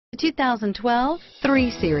2012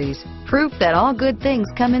 3 Series. Proof that all good things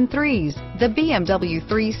come in threes. The BMW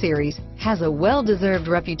 3 Series has a well-deserved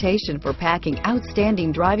reputation for packing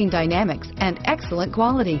outstanding driving dynamics and excellent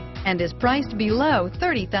quality, and is priced below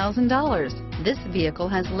 $30,000. This vehicle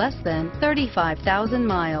has less than 35,000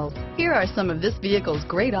 miles. Here are some of this vehicle's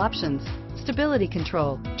great options: stability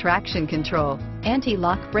control, traction control,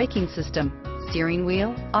 anti-lock braking system, steering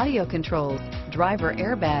wheel audio controls, driver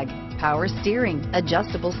airbag, power steering,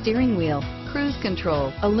 adjustable steering wheel, cruise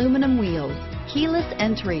control, aluminum wheels, keyless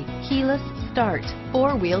entry, keyless start,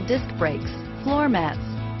 four-wheel disc brakes, floor mats,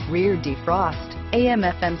 rear defrost,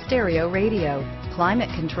 AM/FM stereo radio, climate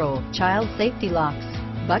control, child safety locks,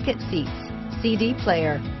 bucket seats, CD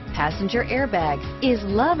player, passenger airbag. Is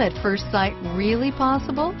love at first sight really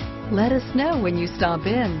possible? Let us know when you stop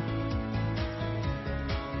in.